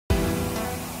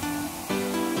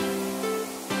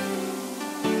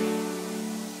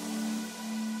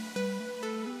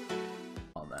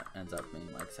ends up being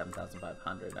like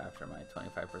 7,500 after my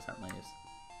 25% leaves.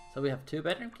 So we have 2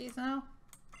 bedroom keys now?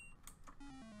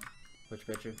 Which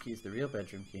bedroom key is the real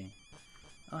bedroom key?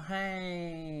 Oh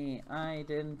hey! I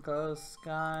didn't close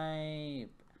Skype!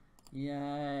 Yay!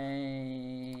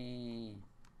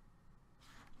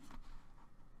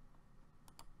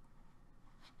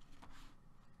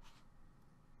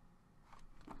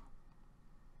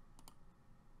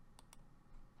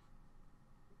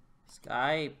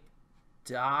 Skype!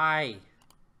 Die!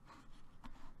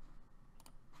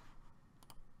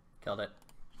 Killed it.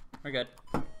 We're good.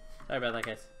 Sorry about that,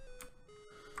 guys.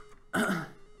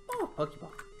 Oh,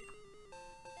 Pokeball.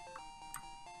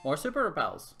 More super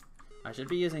repels. I should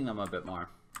be using them a bit more.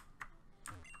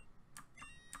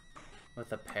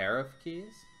 With a pair of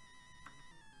keys?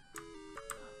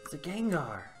 It's a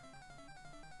Gengar.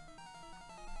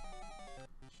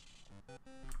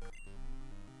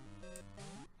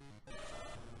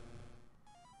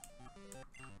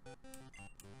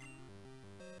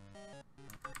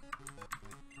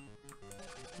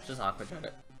 Just Aqua Jet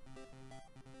it.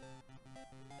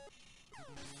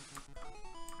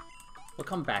 We'll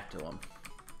come back to him.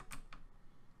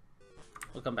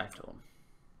 We'll come back to him.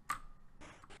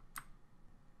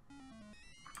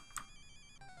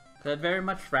 I'd very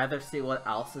much rather see what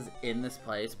else is in this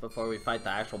place before we fight the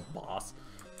actual boss,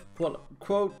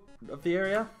 quote, of the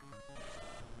area.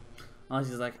 Unless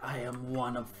he's like, I am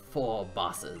one of 4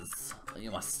 bosses.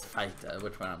 You must fight.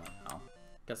 Which one? I'm like, oh,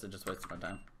 guess it just wastes my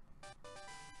time.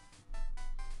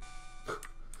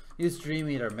 Use Dream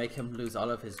Eater, make him lose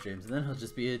all of his dreams, and then he'll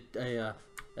just be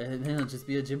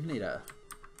a gym leader.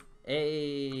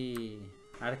 Hey,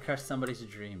 how to crush somebody's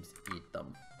dreams? Eat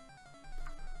them.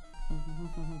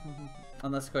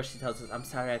 Unless, of course, she tells us, I'm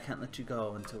sorry, I can't let you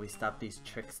go until we stop these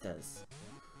tricksters.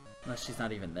 Unless she's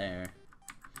not even there.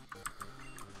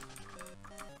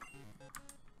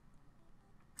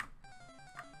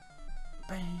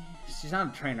 She's not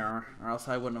a trainer, or else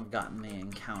I wouldn't have gotten the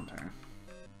encounter.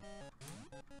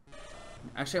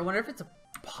 Actually, I wonder if it's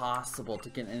possible to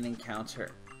get an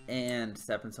encounter and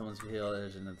step in someone's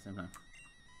village at the same time.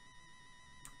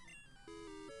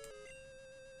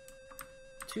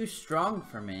 Too strong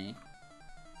for me.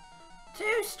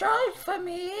 Too strong for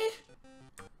me!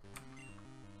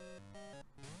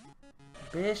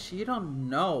 Bish, you don't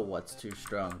know what's too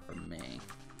strong for me.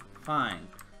 Fine.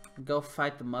 Go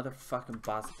fight the motherfucking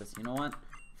boss of this. You know what?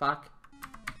 Fuck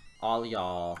all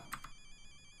y'all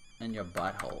and your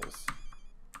buttholes.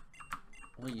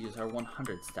 We'll use our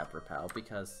 100 step repel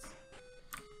because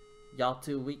y'all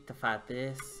too weak to fight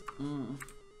this.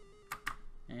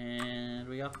 And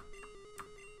we go.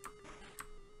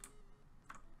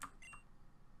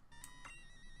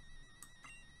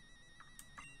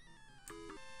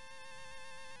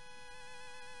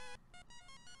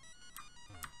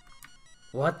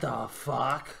 What the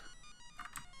fuck?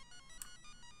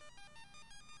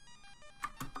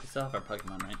 We still have our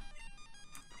Pokemon, right?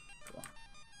 Cool.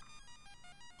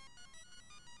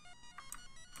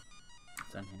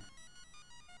 It's in here.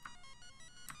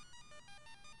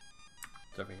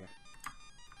 It's over here.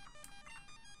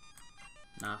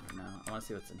 Nah, for now. I want to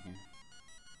see what's in here.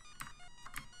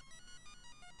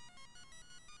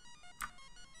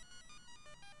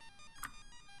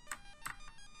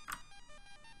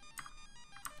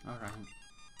 Alright.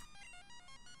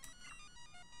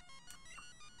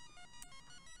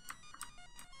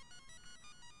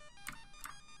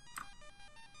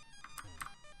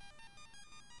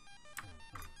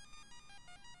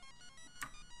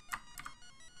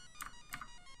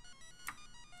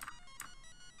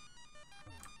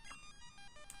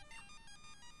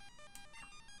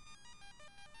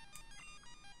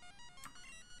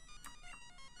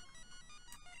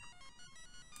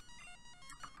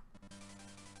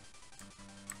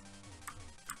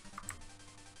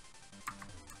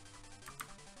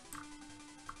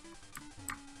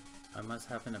 I must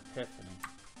have an epiphany.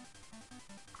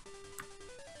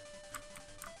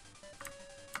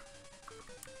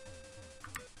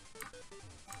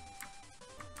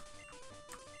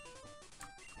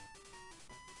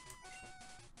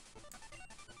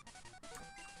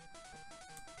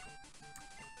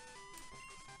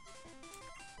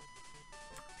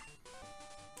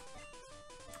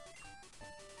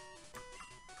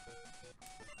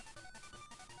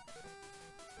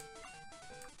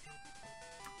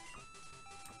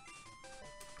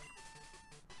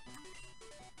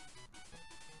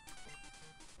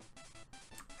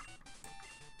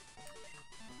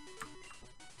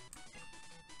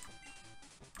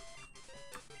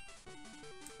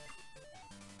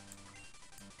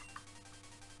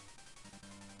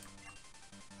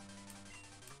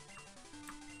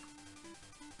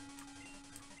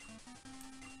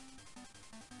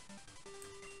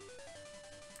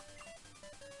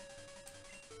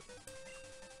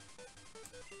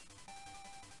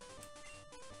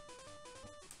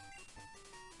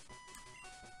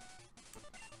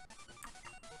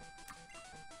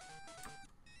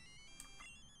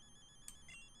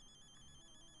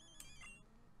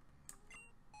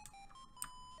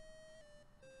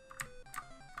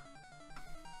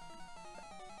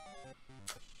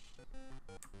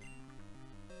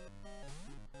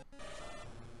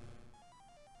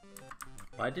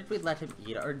 Why did we let him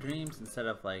eat our dreams instead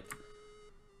of, like,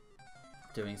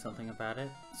 doing something about it?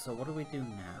 So what do we do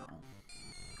now?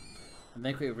 I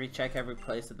think we recheck every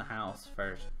place in the house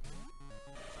first.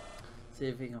 See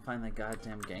if we can find the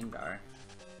goddamn Gengar.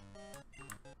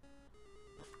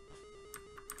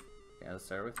 Okay, let's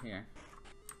start with here.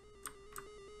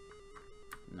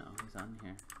 No, he's on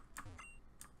here.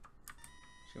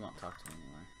 She won't talk to me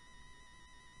anymore.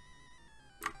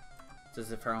 It's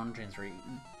as if her own dreams were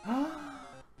eaten.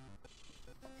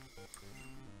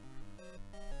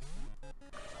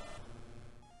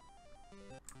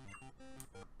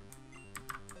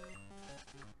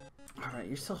 Alright,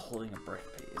 you're still holding a brick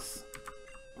piece.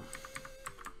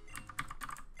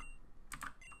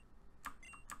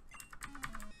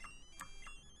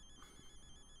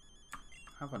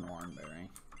 Have an oranberry.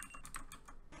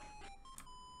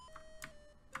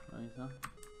 Where is he?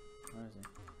 Where is he?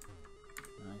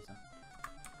 No, he's not.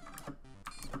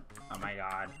 Oh my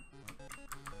god.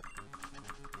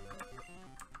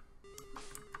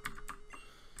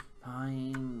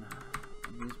 Fine.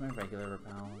 Use my regular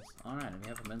repels. Alright, we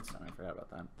have a moonstone. I forgot about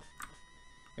that.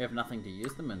 We have nothing to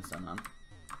use the moonstone on.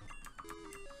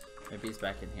 Maybe he's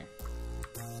back in here.